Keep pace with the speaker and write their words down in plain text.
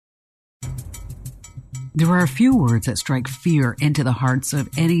There are a few words that strike fear into the hearts of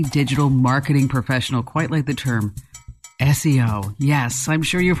any digital marketing professional, quite like the term SEO. Yes, I'm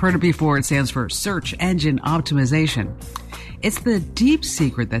sure you've heard it before. It stands for search engine optimization. It's the deep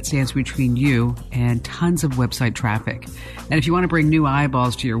secret that stands between you and tons of website traffic. And if you want to bring new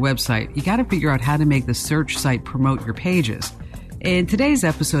eyeballs to your website, you got to figure out how to make the search site promote your pages. In today's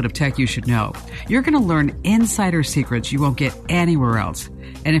episode of Tech You Should Know, you're going to learn insider secrets you won't get anywhere else.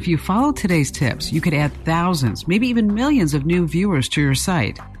 And if you follow today's tips, you could add thousands, maybe even millions of new viewers to your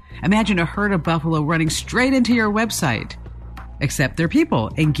site. Imagine a herd of buffalo running straight into your website. Except they're people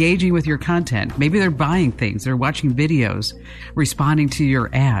engaging with your content. Maybe they're buying things, they're watching videos, responding to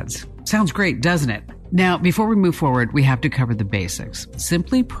your ads. Sounds great, doesn't it? Now, before we move forward, we have to cover the basics.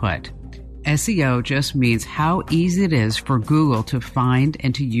 Simply put, SEO just means how easy it is for Google to find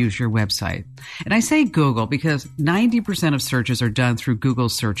and to use your website. And I say Google because 90% of searches are done through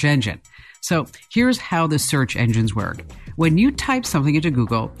Google's search engine. So here's how the search engines work. When you type something into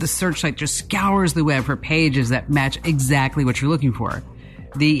Google, the search site just scours the web for pages that match exactly what you're looking for.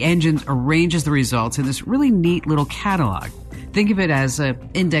 The engine arranges the results in this really neat little catalog. Think of it as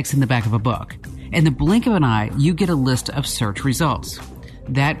an index in the back of a book. In the blink of an eye, you get a list of search results.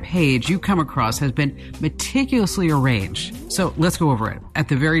 That page you come across has been meticulously arranged. So let's go over it. At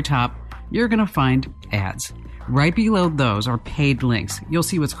the very top, you're going to find ads. Right below those are paid links. You'll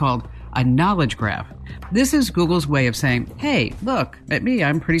see what's called a knowledge graph. This is Google's way of saying, hey, look at me,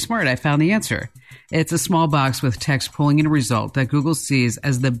 I'm pretty smart, I found the answer. It's a small box with text pulling in a result that Google sees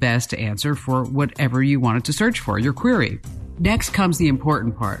as the best answer for whatever you wanted to search for, your query. Next comes the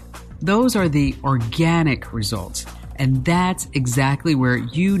important part. Those are the organic results. And that's exactly where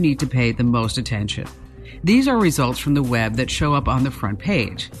you need to pay the most attention. These are results from the web that show up on the front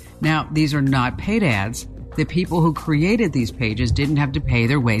page. Now, these are not paid ads. The people who created these pages didn't have to pay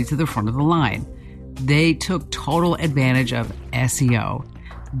their way to the front of the line. They took total advantage of SEO.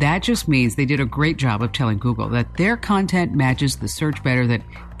 That just means they did a great job of telling Google that their content matches the search better than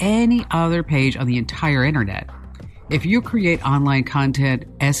any other page on the entire internet. If you create online content,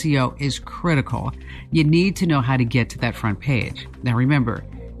 SEO is critical. You need to know how to get to that front page. Now remember,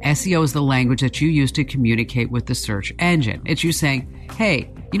 SEO is the language that you use to communicate with the search engine. It's you saying,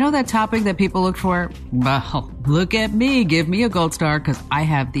 hey, you know that topic that people look for? Well, look at me. Give me a gold star because I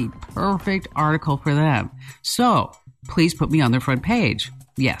have the perfect article for them. So please put me on the front page.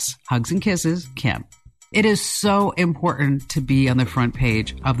 Yes, hugs and kisses, Kim. It is so important to be on the front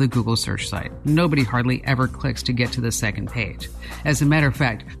page of the Google search site. Nobody hardly ever clicks to get to the second page. As a matter of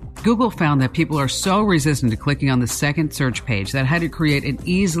fact, Google found that people are so resistant to clicking on the second search page that had to create an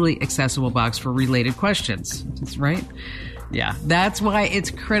easily accessible box for related questions. That's right. Yeah, that's why it's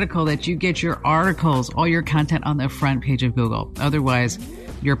critical that you get your articles, all your content on the front page of Google. Otherwise,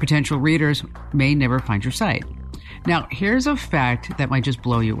 your potential readers may never find your site. Now, here's a fact that might just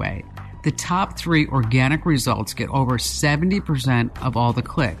blow you away. The top 3 organic results get over 70% of all the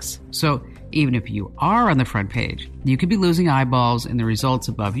clicks. So even if you are on the front page, you could be losing eyeballs in the results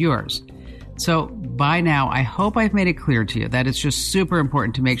above yours. So by now, I hope I've made it clear to you that it's just super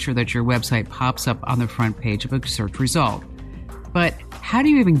important to make sure that your website pops up on the front page of a search result. But how do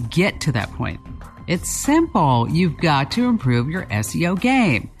you even get to that point? It's simple. You've got to improve your SEO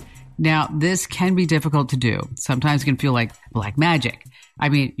game. Now, this can be difficult to do. Sometimes it can feel like black magic. I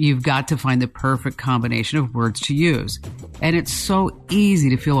mean, you've got to find the perfect combination of words to use. And it's so easy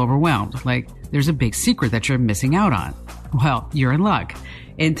to feel overwhelmed, like there's a big secret that you're missing out on. Well, you're in luck.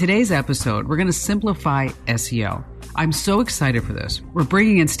 In today's episode, we're going to simplify SEO. I'm so excited for this. We're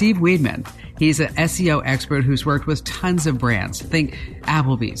bringing in Steve Weedman. He's an SEO expert who's worked with tons of brands. Think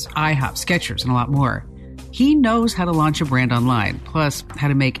Applebee's, IHOP, Skechers, and a lot more. He knows how to launch a brand online, plus how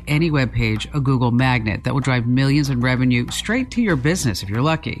to make any web page a Google magnet that will drive millions in revenue straight to your business if you're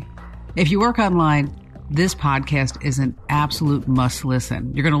lucky. If you work online, this podcast is an absolute must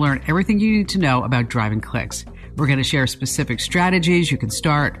listen. You're going to learn everything you need to know about driving clicks. We're going to share specific strategies you can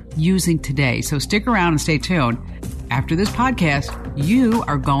start using today. So stick around and stay tuned. After this podcast, you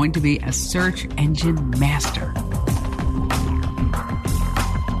are going to be a search engine master.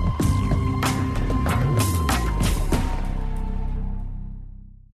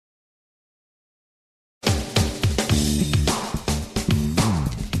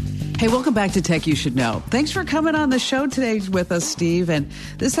 Hey, welcome back to Tech You Should Know. Thanks for coming on the show today with us, Steve. And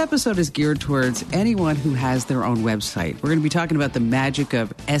this episode is geared towards anyone who has their own website. We're going to be talking about the magic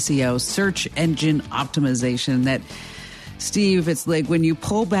of SEO, search engine optimization. That, Steve, it's like when you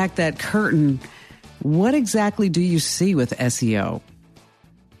pull back that curtain, what exactly do you see with SEO?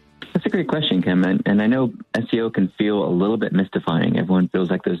 That's a a great question, Kim. And I know SEO can feel a little bit mystifying. Everyone feels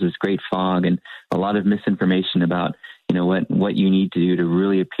like there's this great fog and a lot of misinformation about, what you need to do to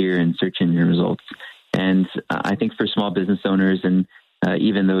really appear in search engine results. And I think for small business owners and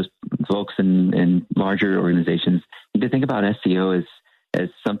even those folks in larger organizations, you need to think about SEO as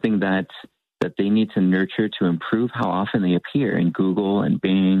something that they need to nurture to improve how often they appear in Google and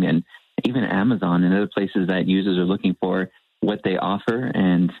Bing and even Amazon and other places that users are looking for what they offer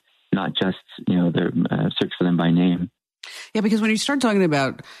and not just, their search for them by name. Yeah, because when you start talking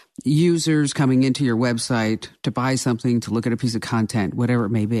about users coming into your website to buy something, to look at a piece of content, whatever it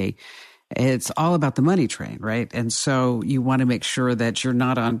may be, it's all about the money train, right? And so you want to make sure that you're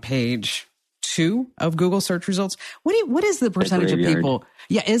not on page 2 of Google search results. What is the percentage of people?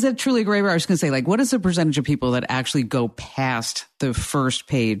 Yeah, is it truly a graveyard? I was going to say, what is the percentage of people that actually go past the first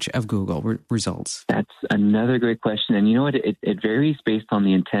page of Google results? That's another great question. And you know what? It varies based on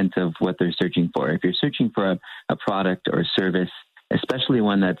the intent of what they're searching for. If you're searching for a product or a service, especially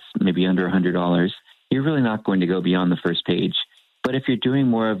one that's maybe under $100, you're really not going to go beyond the first page. But if you're doing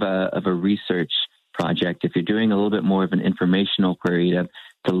more of a research project, if you're doing a little bit more of an informational query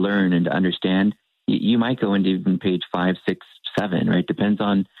to learn and to understand, you might go into even page 5, 6, 7, right? Depends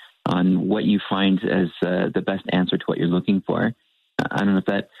on what you find as the best answer to what you're looking for. I don't know if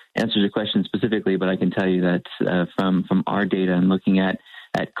that answers your question specifically, but I can tell you that from our data and looking at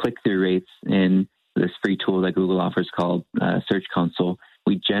click-through rates in this free tool that Google offers called Search Console,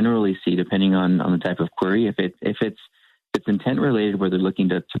 we generally see, depending on the type of query, if it's intent related where they're looking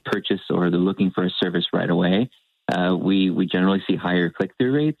to purchase or they're looking for a service right away, we generally see higher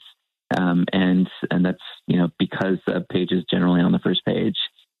click-through rates. And that's, because the page is generally on the first page.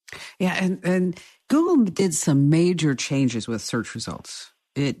 Yeah. And Google did some major changes with search results.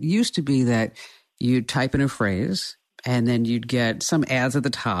 It used to be that you'd type in a phrase and then you'd get some ads at the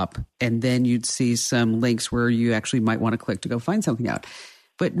top and then you'd see some links where you actually might want to click to go find something out.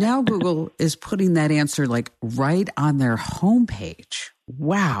 But now Google is putting that answer right on their homepage.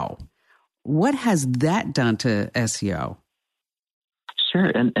 Wow. What has that done to SEO?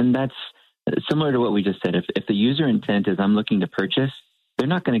 Sure. And that's similar to what we just said. If the user intent is I'm looking to purchase, they're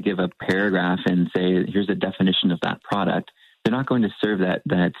not going to give a paragraph and say, here's a definition of that product. They're not going to serve that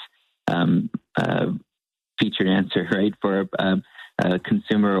featured answer, right, for a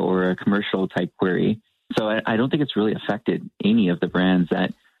consumer or a commercial type query. So I don't think it's really affected any of the brands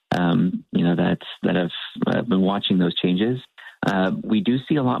that have been watching those changes. We do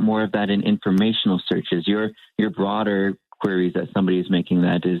see a lot more of that in informational searches. Your broader queries that somebody is making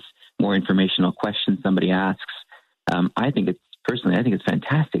that is more informational questions somebody asks. I think it's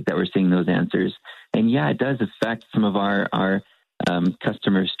fantastic that we're seeing those answers. And yeah, it does affect some of our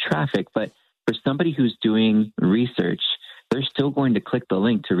customers' traffic, but for somebody who's doing research, they're still going to click the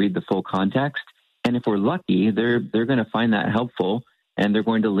link to read the full context. And if we're lucky, they're going to find that helpful and they're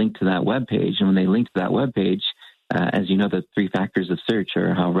going to link to that web page. And when they link to that web page, as you know, the 3 factors of search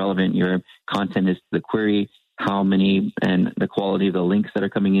are how relevant your content is to the query, how many and the quality of the links that are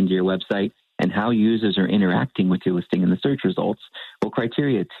coming into your website, and how users are interacting with your listing in the search results. Well,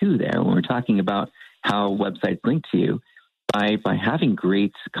 criteria 2 there, when we're talking about how websites link to you, by having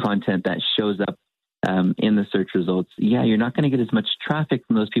great content that shows up in the search results, you're not going to get as much traffic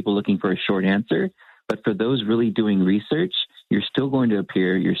from those people looking for a short answer. But for those really doing research, you're still going to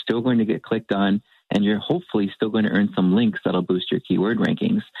appear, you're still going to get clicked on, and you're hopefully still going to earn some links that'll boost your keyword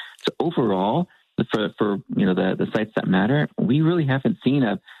rankings. So overall, for the sites that matter, we really haven't seen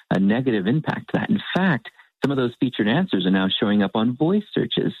a negative impact to that. In fact, some of those featured answers are now showing up on voice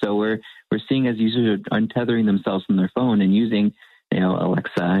searches. So we're seeing as users are untethering themselves from their phone and using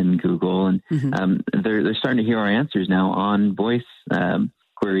Alexa and Google, and they're starting to hear our answers now on voice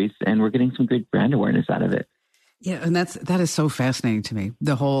queries, and we're getting some good brand awareness out of it. Yeah, and that is so fascinating to me,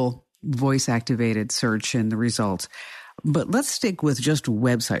 the whole voice-activated search and the results. But let's stick with just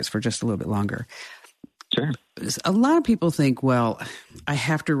websites for just a little bit longer. Sure. A lot of people think, well, I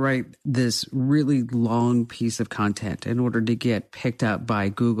have to write this really long piece of content in order to get picked up by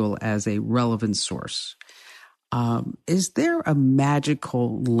Google as a relevant source. Is there a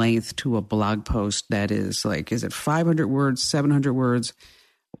magical length to a blog post that is is it 500 words, 700 words,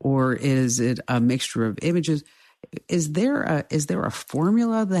 or is it a mixture of images? Is there a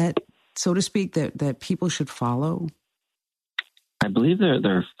formula that, so to speak, that people should follow? I believe there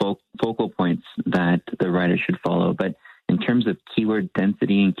are focal points that the writer should follow, but in terms of keyword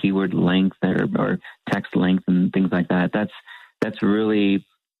density and keyword length or text length and things like that, that's really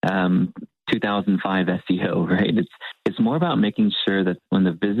 2005 SEO, right? It's more about making sure that when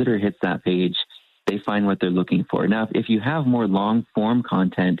the visitor hits that page, they find what they're looking for. Now, if you have more long form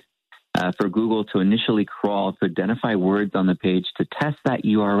content, for Google to initially crawl to identify words on the page to test that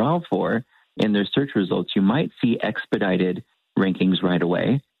URL for in their search results, you might see expedited rankings right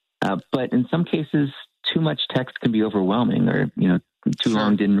away. But in some cases, too much text can be overwhelming, or too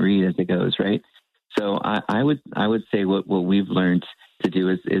long didn't read as it goes, right? So I would say what we've learned to do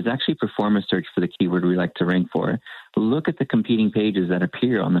is actually perform a search for the keyword we like to rank for. Look at the competing pages that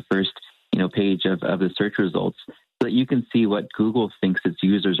appear on the first page of the search results, so that you can see what Google thinks its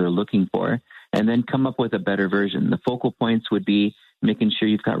users are looking for, and then come up with a better version. The focal points would be making sure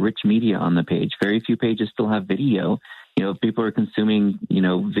you've got rich media on the page. Very few pages still have video. People are consuming,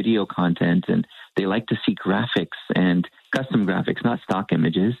 video content, and they like to see graphics and custom graphics, not stock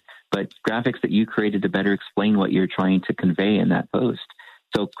images, but graphics that you created to better explain what you're trying to convey in that post.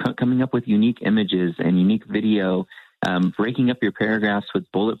 So coming up with unique images and unique video, breaking up your paragraphs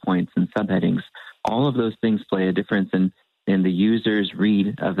with bullet points and subheadings, all of those things play a difference in the user's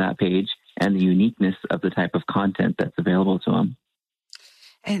read of that page and the uniqueness of the type of content that's available to them.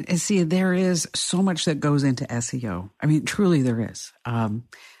 And see, there is so much that goes into SEO. I mean, truly there is.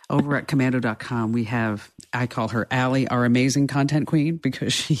 Over at commando.com, we have, I call her Allie, our amazing content queen,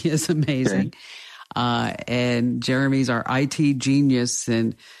 because she is amazing. Sure. And Jeremy's our IT genius.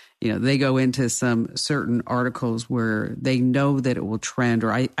 And, they go into some certain articles where they know that it will trend,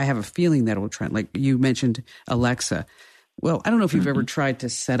 or I have a feeling that it will trend. Like you mentioned Alexa. Well, I don't know if you've ever tried to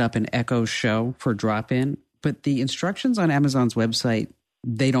set up an Echo Show for drop-in, but the instructions on Amazon's website,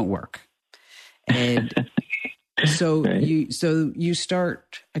 they don't work. And so right. you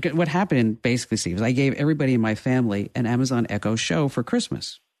start, what happened basically, Steve, is I gave everybody in my family an Amazon Echo Show for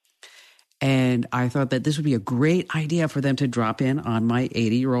Christmas. And I thought that this would be a great idea for them to drop in on my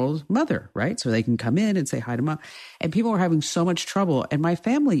 80-year-old mother, right? So they can come in and say hi to mom. And people were having so much trouble. And my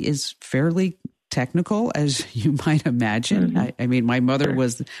family is fairly technical, as you might imagine. Mm-hmm. I mean, my mother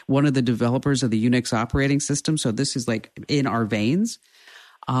was one of the developers of the Unix operating system. So this is like in our veins.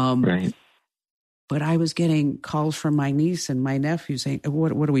 Right. But I was getting calls from my niece and my nephew saying, what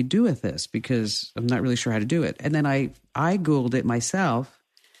do we do with this? Because I'm not really sure how to do it. And then I Googled it myself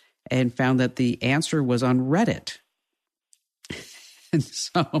and found that the answer was on Reddit. And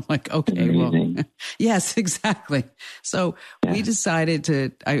so I'm like, okay, amazing. Well, yes, exactly. So we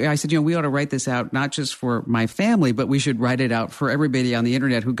decided I said, we ought to write this out, not just for my family, but we should write it out for everybody on the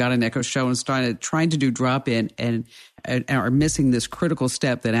internet who got an Echo Show and started trying to do drop-in and are missing this critical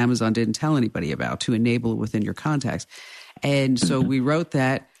step that Amazon didn't tell anybody about to enable it within your contacts. And so we wrote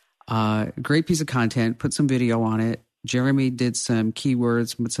that great piece of content, put some video on it. Jeremy did some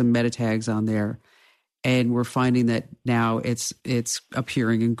keywords, put some meta tags on there. And we're finding that now it's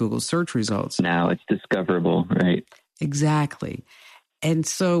appearing in Google search results. Now it's discoverable, right? Exactly. And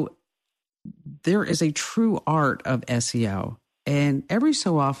so there is a true art of SEO. And every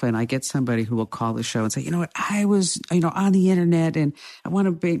so often I get somebody who will call the show and say, I was, on the internet and I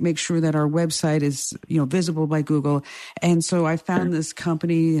want to make sure that our website is, visible by Google. And so I found this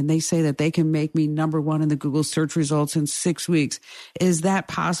company and they say that they can make me number one in the Google search results in 6 weeks. Is that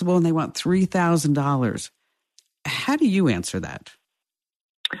possible? And they want $3,000. How do you answer that?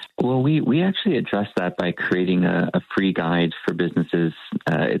 Well, we actually address that by creating a free guide for businesses.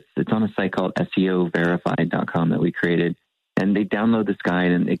 It's on a site called SEOverified.com that we created. And they download this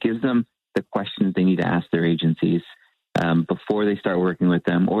guide, and it gives them the questions they need to ask their agencies before they start working with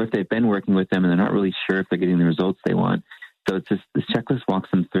them, or if they've been working with them and they're not really sure if they're getting the results they want. So it's this checklist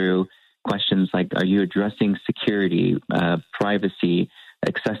walks them through questions like, are you addressing security, privacy,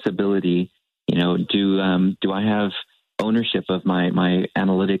 accessibility? Do I have ownership of my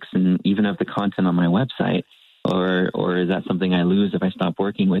analytics and even of the content on my website, or is that something I lose if I stop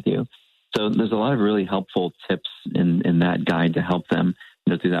working with you? So there's a lot of really helpful tips in that guide to help them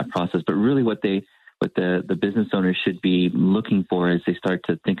through that process. But really what the business owners should be looking for as they start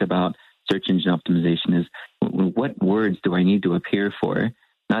to think about search engine optimization is, what words do I need to appear for?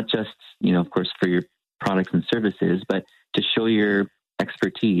 Not just, of course, for your products and services, but to show your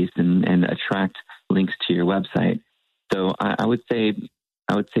expertise and attract links to your website. So I would say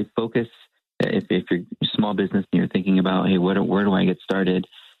focus, if you're a small business and you're thinking about, hey, where do I get started?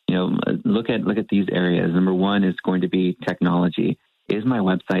 Look at these areas. Number one is going to be technology. Is my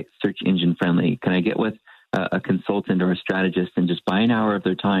website search engine friendly? Can I get with a consultant or a strategist and just buy an hour of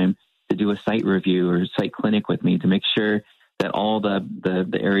their time to do a site review or site clinic with me to make sure that all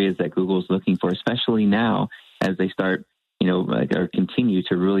the areas that Google's looking for, especially now as they start, or continue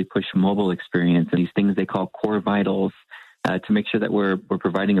to really push mobile experience and these things they call core vitals, to make sure that we're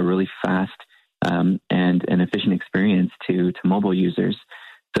providing a really fast and an efficient experience to mobile users.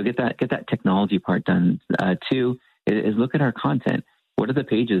 So get that technology part done. Two is look at our content. what are the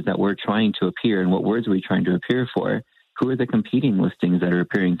pages that we're trying to appear and what words are we trying to appear for? Who are the competing listings that are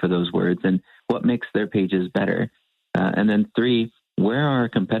appearing for those words and what makes their pages better? And then 3, where are our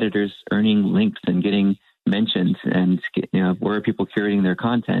competitors earning links and getting mentioned, and where are people curating their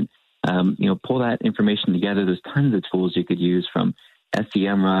content? Pull that information together. There's tons of tools you could use from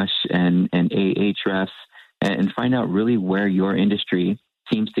SEMrush and Ahrefs, and find out really where your industry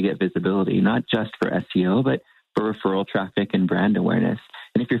seems to get visibility, not just for SEO, but for referral traffic and brand awareness.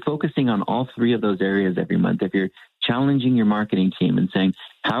 And if you're focusing on all 3 of those areas every month, if you're challenging your marketing team and saying,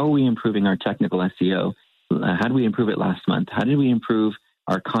 how are we improving our technical SEO? How did we improve it last month? How did we improve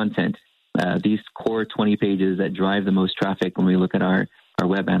our content? These core 20 pages that drive the most traffic when we look at our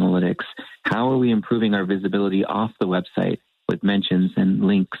web analytics. How are we improving our visibility off the website with mentions and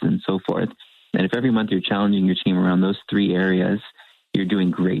links and so forth? And if every month you're challenging your team around those 3 areas, you're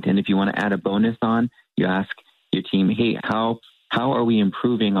doing great. And if you want to add a bonus on, you ask your team, hey, how are we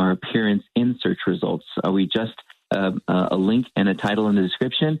improving our appearance in search results? Are we just a link and a title in the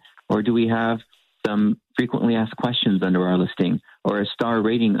description, or do we have some frequently asked questions under our listing, or a star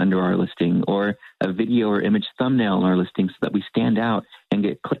rating under our listing, or a video or image thumbnail in our listing so that we stand out and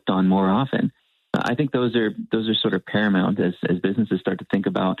get clicked on more often? I think those are sort of paramount as businesses start to think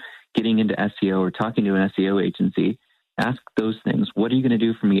about getting into SEO or talking to an SEO agency. Ask those things. What are you going to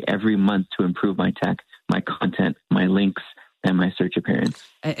do for me every month to improve my tech, my content, my links, and my search appearance?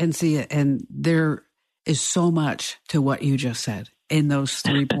 And there is so much to what you just said in those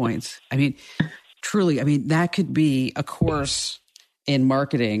 3 points. I mean, truly, that could be a course in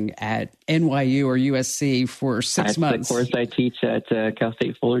marketing at NYU or USC for 6 months. That's the course I teach at Cal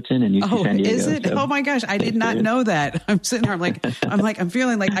State Fullerton and UC San Diego. Is it? So. Oh my gosh, I did not know that. I'm sitting there, I'm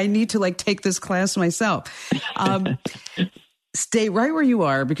feeling like I need to take this class myself. Stay right where you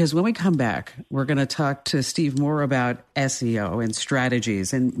are, because when we come back, we're going to talk to Steve more about SEO and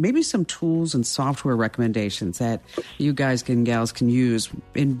strategies and maybe some tools and software recommendations that you guys and gals can use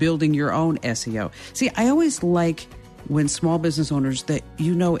in building your own SEO. See, I always like when small business owners that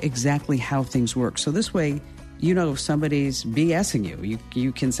exactly how things work. So this way, if somebody's BSing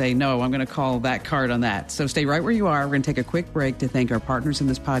you can say, no, I'm going to call that card on that. So stay right where you are. We're going to take a quick break to thank our partners in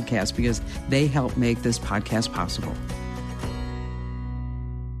this podcast because they help make this podcast possible.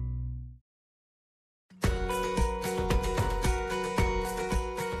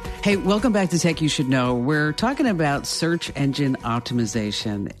 Hey, welcome back to Tech You Should Know. We're talking about search engine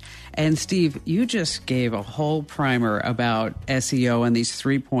optimization. And Steve, you just gave a whole primer about SEO and these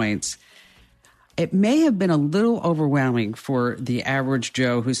 3 points. It may have been a little overwhelming for the average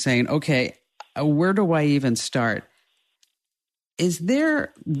Joe who's saying, okay, where do I even start? Is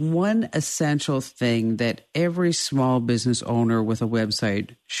there one essential thing that every small business owner with a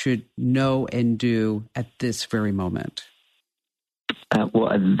website should know and do at this very moment?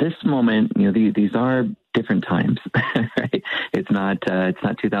 Well, at this moment, these are different times, right? It's not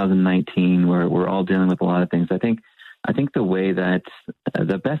 2019 where we're all dealing with a lot of things. I think the way that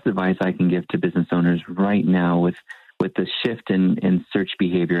the best advice I can give to business owners right now with the shift in search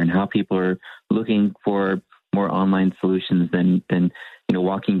behavior and how people are looking for more online solutions than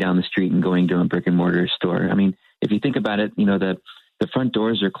walking down the street and going to a brick and mortar store. I mean, if you think about it, the front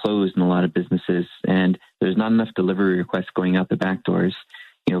doors are closed in a lot of businesses, and there's not enough delivery requests going out the back doors.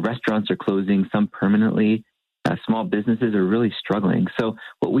 Restaurants are closing, some permanently. Small businesses are really struggling. So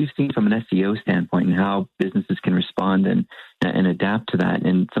what we've seen from an SEO standpoint and how businesses can respond and adapt to that,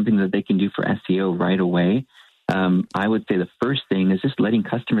 and something that they can do for SEO right away, I would say the first thing is just letting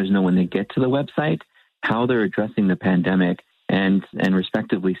customers know when they get to the website how they're addressing the pandemic and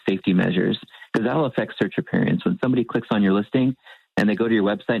respectively safety measures, because that'll affect search appearance. When somebody clicks on your listing and they go to your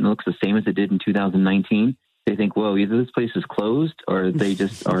website and it looks the same as it did in 2019, they think, whoa, either this place is closed or they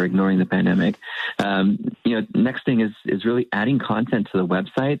just are ignoring the pandemic. Next thing is really adding content to the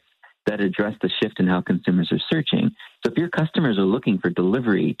website that address the shift in how consumers are searching. So if your customers are looking for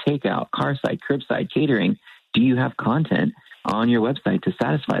delivery, takeout, car side, curbside, catering, do you have content on your website to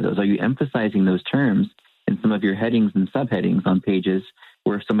satisfy those? Are you emphasizing those terms in some of your headings and subheadings on pages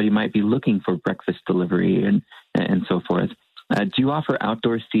where somebody might be looking for breakfast delivery and so forth? Do you offer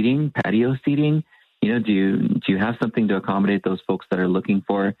outdoor seating, patio seating? Do you have something to accommodate those folks that are looking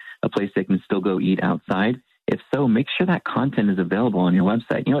for a place they can still go eat outside? If so, make sure that content is available on your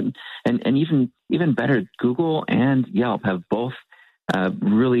website. And even better, Google and Yelp have both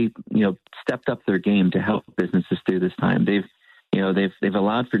really stepped up their game to help businesses through this time. They've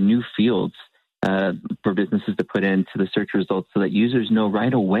allowed for new fields for businesses to put into the search results so that users know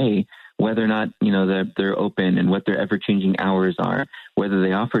right away whether or not they're open and what their ever-changing hours are, whether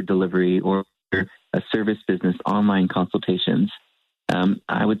they offer delivery or a service business, online consultations.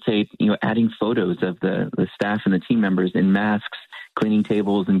 I would say, adding photos of the staff and the team members in masks, cleaning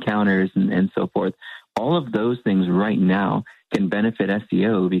tables and counters and so forth. All of those things right now can benefit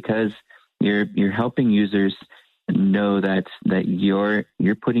SEO because you're helping users know that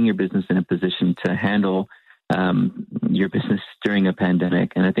you're putting your business in a position to handle your business during a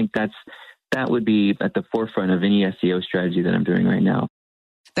pandemic. And I think that would be at the forefront of any SEO strategy that I'm doing right now.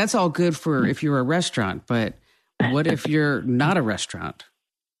 That's all good for if you're a restaurant, but what if you're not a restaurant?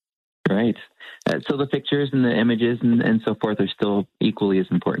 Right. So the pictures and the images and so forth are still equally as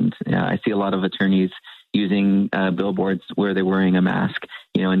important. I see a lot of attorneys using billboards where they're wearing a mask,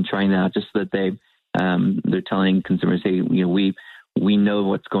 and trying that out just so that they're telling consumers, hey, we know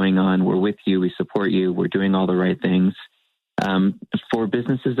what's going on. We're with you. We support you. We're doing all the right things. For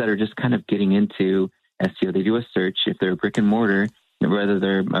businesses that are just kind of getting into SEO, they do a search. If they're a brick and mortar, whether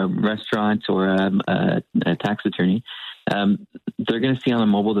they're a restaurant or a tax attorney, they're going to see on a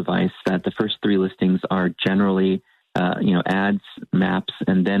mobile device that the first three listings are generally, ads, maps,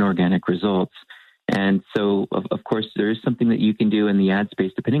 and then organic results. And so, of course, there is something that you can do in the ad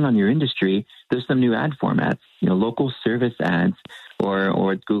space. Depending on your industry, there's some new ad formats. Local service ads, or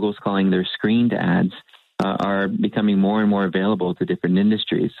what Google's calling their screened ads, are becoming more and more available to different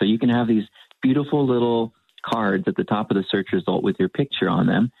industries. So you can have these beautiful little cards at the top of the search result with your picture on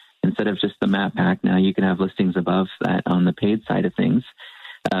them. Instead of just the map pack, now you can have listings above that on the paid side of things.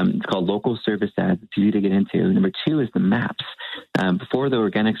 It's called local service ads. It's easy to get into. Number two is the maps. Before the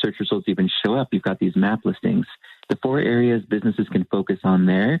organic search results even show up, you've got these map listings. The 4 areas businesses can focus on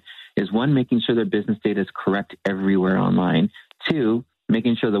there is 1, making sure their business data is correct everywhere online. 2,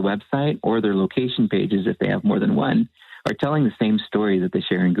 making sure the website or their location pages, if they have more than one, are telling the same story that they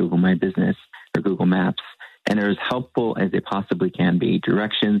share in Google My Business or Google Maps, and are as helpful as they possibly can be.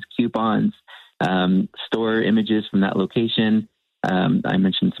 Directions, coupons, store images from that location. I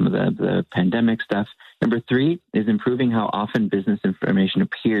mentioned some of the pandemic stuff. Number 3 is improving how often business information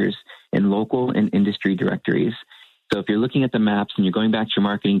appears in local and industry directories. So if you're looking at the maps and you're going back to your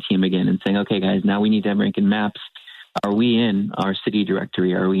marketing team again and saying, okay, guys, now we need to rank in maps. Are we in our city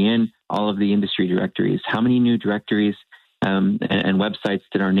directory? Are we in all of the industry directories? How many new directories and websites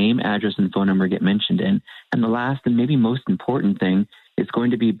did our name, address, and phone number get mentioned in? And the last and maybe most important thing is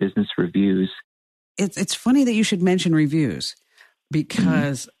going to be business reviews. It's funny that you should mention reviews,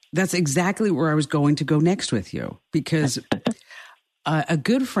 because that's exactly where I was going to go next with you. Because a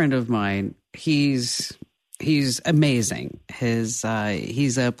good friend of mine, he's amazing. He's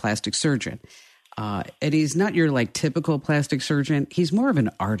a plastic surgeon. And he's not your typical plastic surgeon. He's more of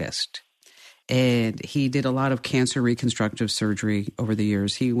an artist. And he did a lot of cancer reconstructive surgery over the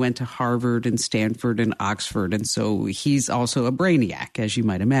years. He went to Harvard and Stanford and Oxford. And so he's also a brainiac, as you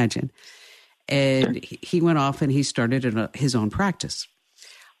might imagine. And he went off and he started his own practice.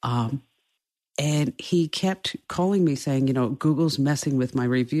 And he kept calling me saying, Google's messing with my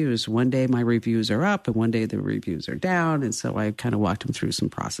reviews. One day my reviews are up and one day the reviews are down. And so I kind of walked him through some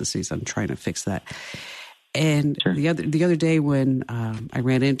processes on trying to fix that. And the other day when I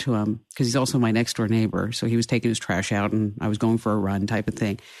ran into him, because he's also my next door neighbor, so he was taking his trash out and I was going for a run type of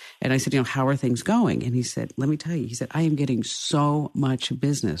thing. And I said, how are things going? And he said, let me tell you, he said, I am getting so much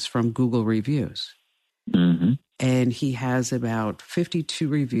business from Google reviews. Mm-hmm. And he has about 52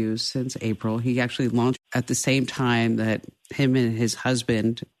 reviews since April. He actually launched at the same time that him and his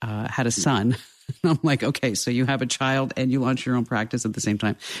husband had a son. And I'm like, okay, so you have a child and you launch your own practice at the same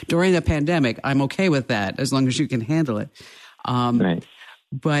time. During the pandemic, I'm okay with that as long as you can handle it. Right.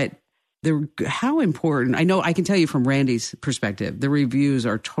 But how important, I know I can tell you from Randy's perspective, the reviews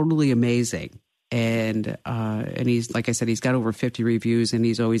are totally amazing. And he's, like I said, he's got over 50 reviews and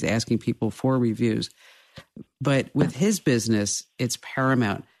he's always asking people for reviews. But with his business, it's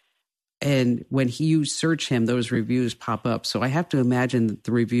paramount. And when you search him, those reviews pop up. So I have to imagine that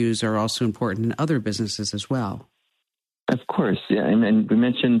the reviews are also important in other businesses as well. Of course. Yeah. And we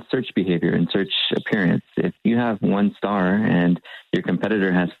mentioned search behavior and search appearance. If you have 1 star and your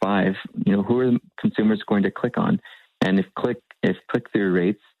competitor has 5, who are the consumers going to click on? And if click-through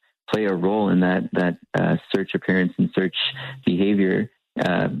rates play a role in that search appearance and search behavior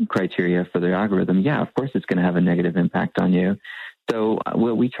criteria for the algorithm, of course it's going to have a negative impact on you. So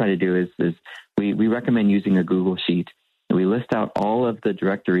what we try to do is we recommend using a Google Sheet. We list out all of the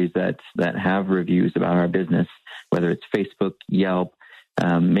directories that have reviews about our business, whether it's Facebook, Yelp,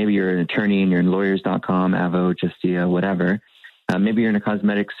 maybe you're an attorney and you're in lawyers.com, Avo, Justia, whatever. Maybe you're in a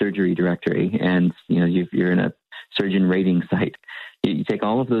cosmetic surgery directory and you're in a surgeon rating site. You take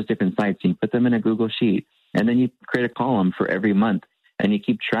all of those different sites and you put them in a Google Sheet, and then you create a column for every month, and you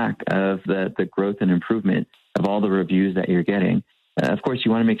keep track of the growth and improvement of all the reviews that you're getting. Of course,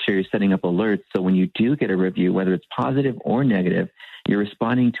 you want to make sure you're setting up alerts. So when you do get a review, whether it's positive or negative, you're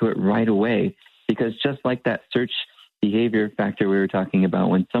responding to it right away. Because just like that search behavior factor we were talking about,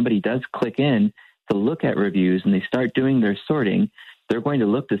 when somebody does click in to look at reviews and they start doing their sorting, they're going to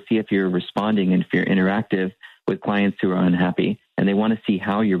look to see if you're responding and if you're interactive with clients who are unhappy. And they want to see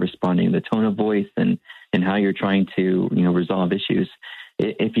how you're responding, the tone of voice and how you're trying to, resolve issues.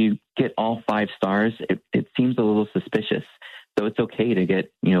 If you get all 5 stars, it seems a little suspicious. So it's okay to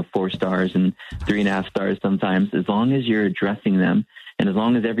get, 4 stars and 3.5 stars sometimes, as long as you're addressing them. And as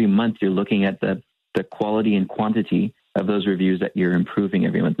long as every month you're looking at the quality and quantity of those reviews that you're improving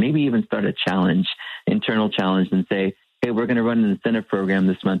every month. Maybe even start a challenge, internal challenge, and say, hey, we're going to run an incentive program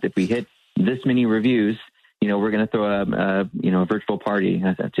this month. If we hit this many reviews, we're going to throw a virtual party.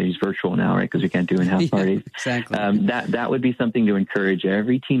 I have to use virtual now, right? Because we can't do in-house parties. Exactly. That would be something to encourage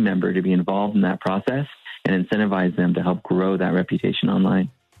every team member to be involved in that process and incentivize them to help grow that reputation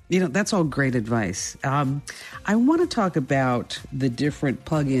online. That's all great advice. I want to talk about the different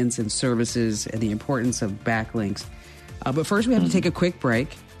plugins and services and the importance of backlinks. But first, we have to take a quick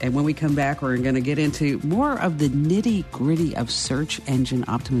break. And when we come back, we're going to get into more of the nitty-gritty of search engine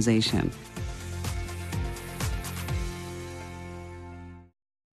optimization.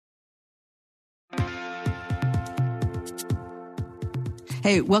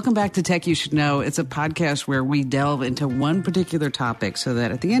 Hey, welcome back to Tech You Should Know. It's a podcast where we delve into one particular topic so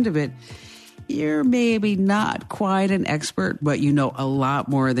that at the end of it, you're maybe not quite an expert, but you know a lot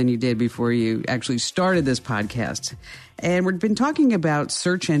more than you did before you actually started this podcast. And we've been talking about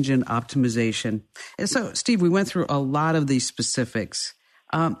search engine optimization. And so, Steve, we went through a lot of these specifics.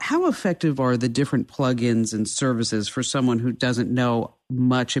 How effective are the different plugins and services for someone who doesn't know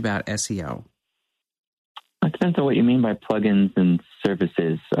much about SEO? It depends on what you mean by plugins and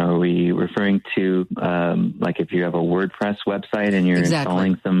services. Are we referring to, like if you have a WordPress website and you're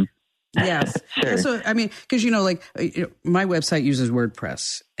installing some? Yes. Sure. So, because, my website uses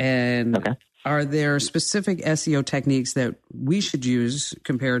WordPress. And Are there specific SEO techniques that we should use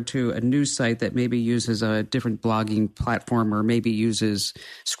compared to a news site that maybe uses a different blogging platform or maybe uses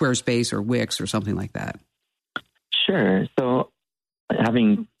Squarespace or Wix or something like that? Sure. So,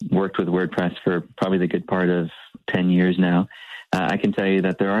 having worked with WordPress for probably the good part of 10 years now, I can tell you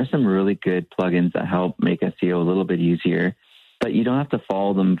that there are some really good plugins that help make SEO a little bit easier, but you don't have to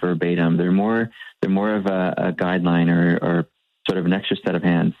follow them verbatim. They're more of a guideline or sort of an extra set of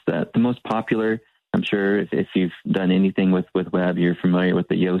hands. The most popular, I'm sure if you've done anything with web, you're familiar with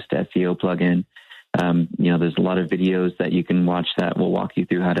the Yoast SEO plugin. There's a lot of videos that you can watch that will walk you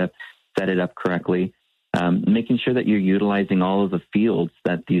through how to set it up correctly. Making sure that you're utilizing all of the fields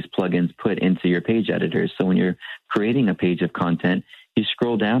that these plugins put into your page editors. So when you're creating a page of content, you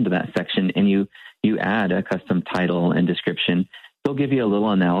scroll down to that section and you add a custom title and description. They'll give you a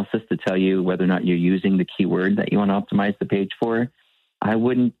little analysis to tell you whether or not you're using the keyword that you want to optimize the page for. I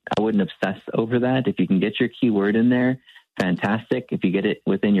wouldn't obsess over that. If you can get your keyword in there, fantastic. If you get it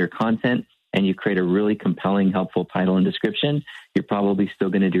within your content and you create a really compelling, helpful title and description, you're probably still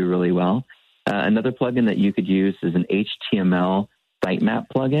going to do really well. Another plugin that you could use is an HTML sitemap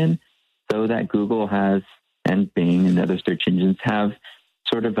plugin, so that Google has, and Bing and other search engines have,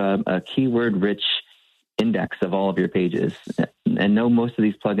 sort of a keyword-rich index of all of your pages. And most of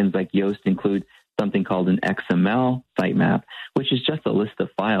these plugins like Yoast include something called an XML sitemap, which is just a list of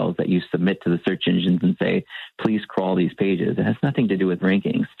files that you submit to the search engines and say, please crawl these pages. It has nothing to do with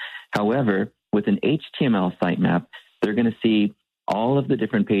rankings. However, with an HTML sitemap, they're going to see all of the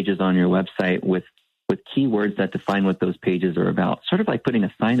different pages on your website with keywords that define what those pages are about. Sort of like putting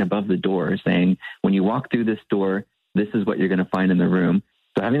a sign above the door saying, when you walk through this door, this is what you're going to find in the room.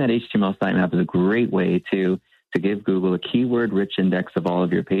 So having that HTML sitemap is a great way to give Google a keyword-rich index of all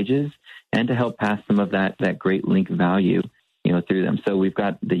of your pages and to help pass some of that great link value, through them. So we've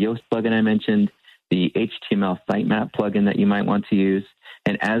got the Yoast plugin I mentioned, the HTML sitemap plugin that you might want to use.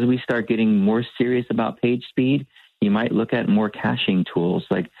 And as we start getting more serious about page speed, you might look at more caching tools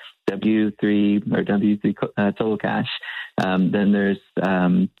like W3 Total Cache. Then there's,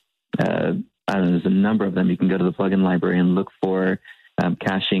 there's a number of them. You can go to the plugin library and look for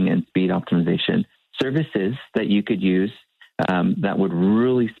caching and speed optimization. Services that you could use that would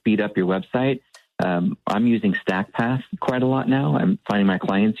really speed up your website. I'm using StackPath quite a lot now. I'm finding my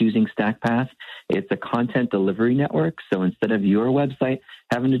clients using StackPath. It's a content delivery network. So instead of your website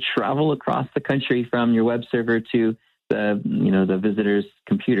having to travel across the country from your web server to the visitor's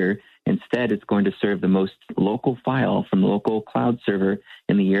computer, instead it's going to serve the most local file from the local cloud server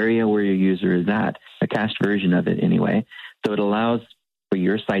in the area where your user is at, a cached version of it anyway. So it allows for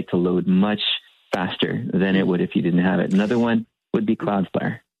your site to load much faster than it would if you didn't have it. Another one would be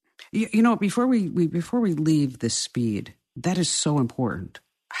Cloudflare. Before we leave the speed, that is so important.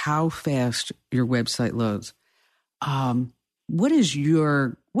 How fast your website loads. What is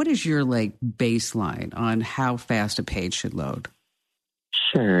your like baseline on how fast a page should load?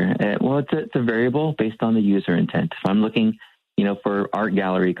 Sure. Well, it's a variable based on the user intent. If I'm looking, for art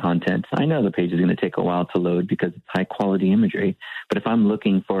gallery content, I know the page is going to take a while to load because it's high quality imagery. But if I'm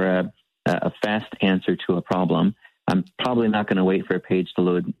looking for a fast answer to a problem, I'm probably not going to wait for a page to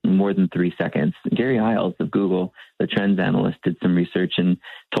load more than 3 seconds. Gary Iles of Google, the trends analyst, did some research and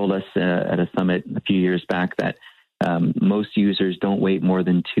told us at a summit a few years back that most users don't wait more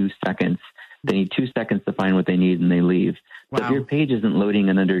than 2 seconds. They need 2 seconds to find what they need and they leave. Wow. So if your page isn't loading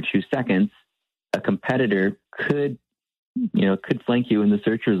in under 2 seconds, a competitor could flank you in the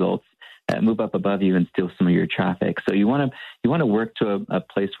search results, move up above you and steal some of your traffic. So you want to work to a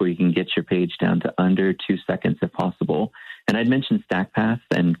place where you can get your page down to under 2 seconds if possible. And I'd mentioned StackPath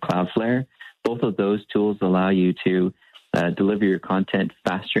and Cloudflare. Both of those tools allow you to deliver your content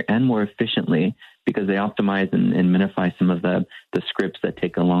faster and more efficiently because they optimize and minify some of the scripts that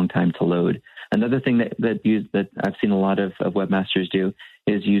take a long time to load. Another thing that I've seen a lot of webmasters do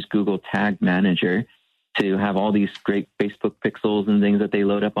is use Google Tag Manager to have all these great Facebook pixels and things that they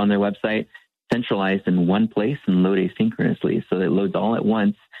load up on their website centralized in one place and load asynchronously. So it loads all at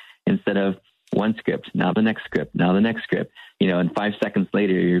once instead of one script, now the next script, now the next script, and 5 seconds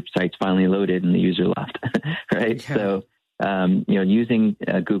later, your site's finally loaded and the user left, right? Yeah. So, using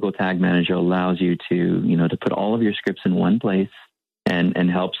Google Tag Manager allows you to put all of your scripts in one place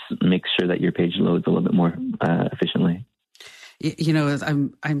and helps make sure that your page loads a little bit more efficiently.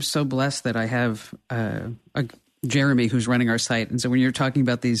 I'm so blessed that I have Jeremy who's running our site. And so when you're talking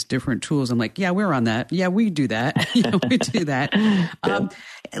about these different tools, I'm like, yeah, we're on that. Yeah, we do that. We do that.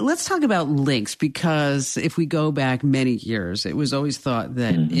 Let's talk about links, because if we go back many years, it was always thought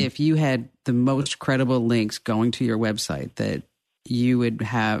that if you had the most credible links going to your website, that you would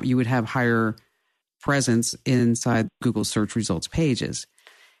have higher presence inside Google search results pages.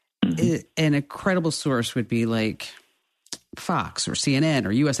 And a credible source would be like Fox or CNN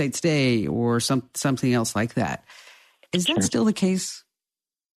or USA Today or something else like that. Is that still the case?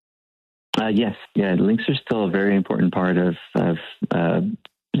 Yes. Yeah. Links are still a very important part of the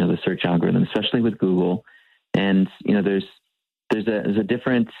search algorithm, especially with Google. And, there's a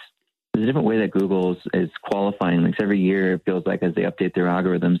different way that Google is qualifying links. Every year, it feels like as they update their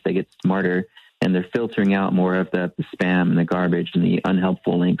algorithms, they get smarter and they're filtering out more of the spam and the garbage and the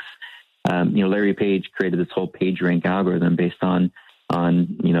unhelpful links. Larry Page created this whole page rank algorithm based on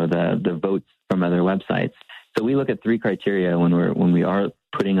the votes from other websites. So we look at 3 criteria when we are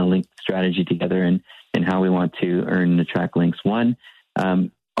putting a link strategy together and how we want to earn and attract links. One,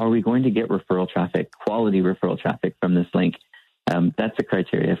 are we going to get referral traffic, quality referral traffic from this link? That's a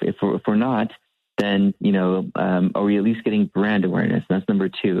criteria. If we're not, then are we at least getting brand awareness? That's number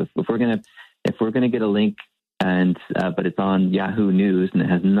 2. If we're gonna get a link but it's on Yahoo News and it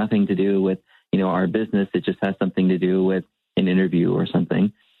has nothing to do with, our business. It just has something to do with an interview or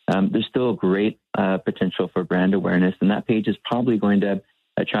something. There's still great potential for brand awareness, and that page is probably going to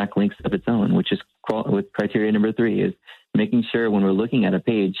attract links of its own, which is with criteria number 3 is making sure when we're looking at a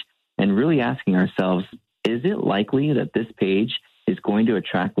page and really asking ourselves, is it likely that this page is going to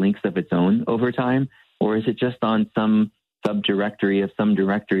attract links of its own over time, or is it just on some subdirectory of some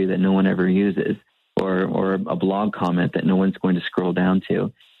directory that no one ever uses? Or a blog comment that no one's going to scroll down to.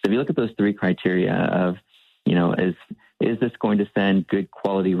 So if you look at those 3 criteria of, is this going to send good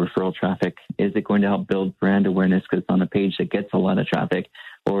quality referral traffic? Is it going to help build brand awareness because it's on a page that gets a lot of traffic?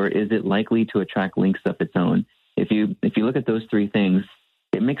 Or is it likely to attract links of its own? If you look at those 3 things,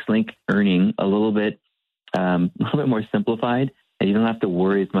 it makes link earning a little bit more simplified, and you don't have to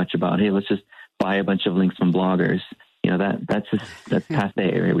worry as much about, hey, let's just buy a bunch of links from bloggers. That's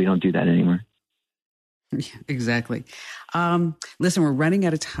passe, right? We don't do that anymore. Yeah, exactly. Listen, we're running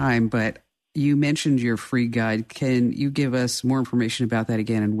out of time, but you mentioned your free guide. Can you give us more information about that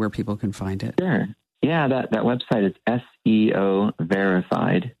again and where people can find it? Sure. Yeah, that website is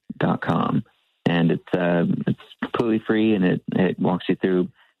SEOverified.com. And it's completely free, and it walks you through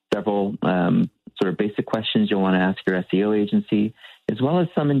several sort of basic questions you'll want to ask your SEO agency, as well as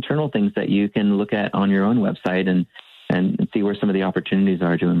some internal things that you can look at on your own website and see where some of the opportunities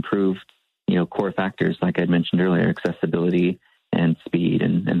are to improve core factors like I'd mentioned earlier, accessibility and speed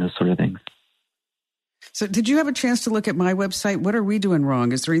and those sort of things. So did you have a chance to look at my website? What are we doing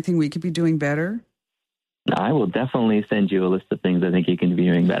wrong? Is there anything we could be doing better? I will definitely send you a list of things I think you can be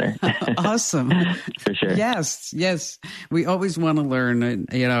doing better. Awesome. For sure. Yes. We always want to learn.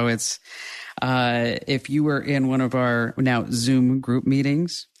 It's if you were in one of our now Zoom group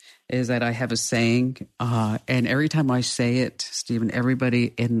meetings, is that I have a saying, and every time I say it, Stephen,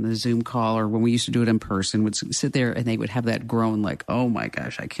 everybody in the Zoom call, or when we used to do it in person, would sit there and they would have that groan like, oh my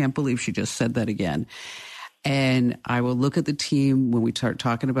gosh, I can't believe she just said that again. And I will look at the team when we start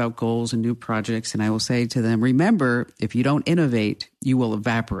talking about goals and new projects, and I will say to them, remember, if you don't innovate, you will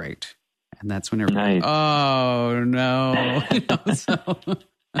evaporate. And that's when everybody, nice. Oh no.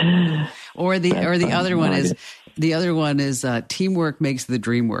 Or the other one is, teamwork makes the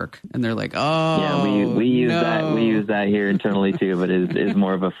dream work. And they're like, oh, yeah, we use that. We use that here internally too, but it is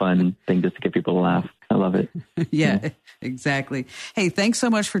more of a fun thing just to get people to laugh. I love it. Yeah, exactly. Hey, thanks so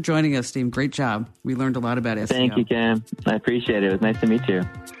much for joining us, Steve. Great job. We learned a lot about SEO. Thank you, Cam. I appreciate it. It was nice to meet you.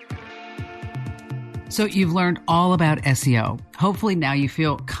 So you've learned all about SEO. Hopefully now you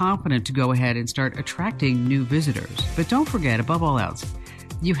feel confident to go ahead and start attracting new visitors. But don't forget, above all else,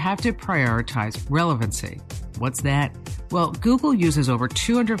 you have to prioritize relevancy. What's that? Well, Google uses over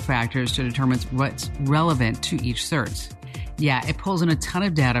 200 factors to determine what's relevant to each search. Yeah, it pulls in a ton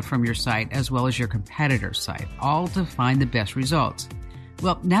of data from your site as well as your competitor's site, all to find the best results.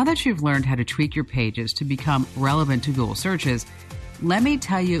 Well, now that you've learned how to tweak your pages to become relevant to Google searches, let me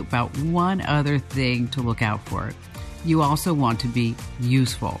tell you about one other thing to look out for. You also want to be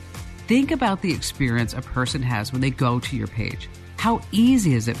useful. Think about the experience a person has when they go to your page. How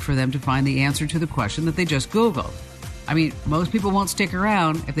easy is it for them to find the answer to the question that they just Googled? I mean, most people won't stick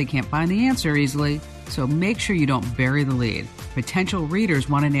around if they can't find the answer easily, so make sure you don't bury the lead. Potential readers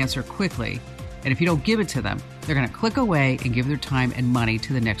want an answer quickly, and if you don't give it to them, they're going to click away and give their time and money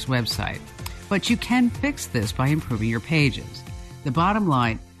to the next website. But you can fix this by improving your pages. The bottom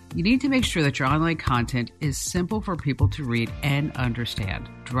line, you need to make sure that your online content is simple for people to read and understand.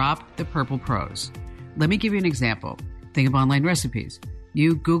 Drop the purple prose. Let me give you an example. Think of online recipes.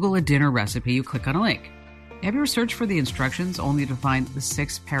 You Google a dinner recipe, you click on a link. Have you ever searched for the instructions only to find the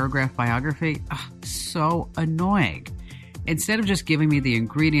 6-paragraph biography? So annoying. Instead of just giving me the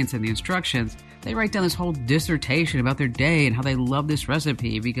ingredients and the instructions, they write down this whole dissertation about their day and how they love this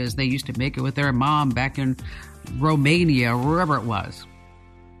recipe because they used to make it with their mom back in Romania, or wherever it was.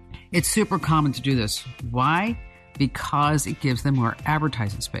 It's super common to do this. Why? Because it gives them more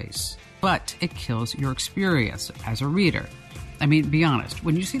advertising space, but it kills your experience as a reader. I mean, be honest.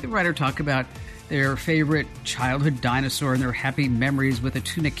 When you see the writer talk about their favorite childhood dinosaur and their happy memories with a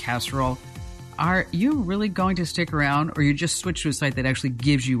tuna casserole, are you really going to stick around, or you just switch to a site that actually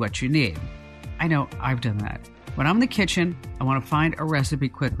gives you what you need? I know I've done that. When I'm in the kitchen, I want to find a recipe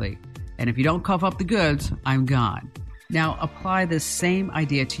quickly. And if you don't cough up the goods, I'm gone. Now, apply this same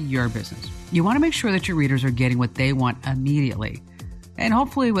idea to your business. You want to make sure that your readers are getting what they want immediately. And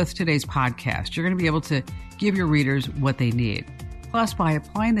hopefully with today's podcast, you're going to be able to give your readers what they need. Plus, by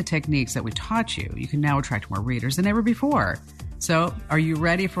applying the techniques that we taught you, you can now attract more readers than ever before. So, are you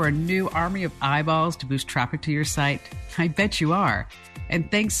ready for a new army of eyeballs to boost traffic to your site? I bet you are. And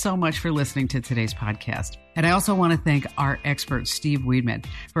thanks so much for listening to today's podcast. And I also want to thank our expert, Steve Weidman,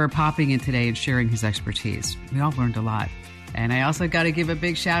 for popping in today and sharing his expertise. We all learned a lot. And I also got to give a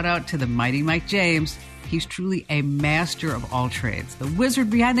big shout out to the mighty Mike James. He's truly a master of all trades, the wizard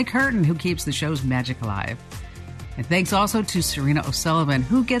behind the curtain who keeps the show's magic alive. And thanks also to Serena O'Sullivan,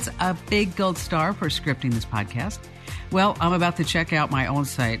 who gets a big gold star for scripting this podcast. Well, I'm about to check out my own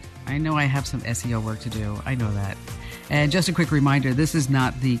site. I know I have some SEO work to do. I know that. And just a quick reminder, this is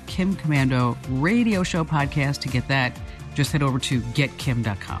not the Kim Komando radio show podcast. To get that, just head over to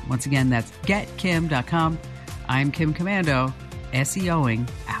getkim.com. Once again, that's getkim.com. I'm Kim Komando, SEOing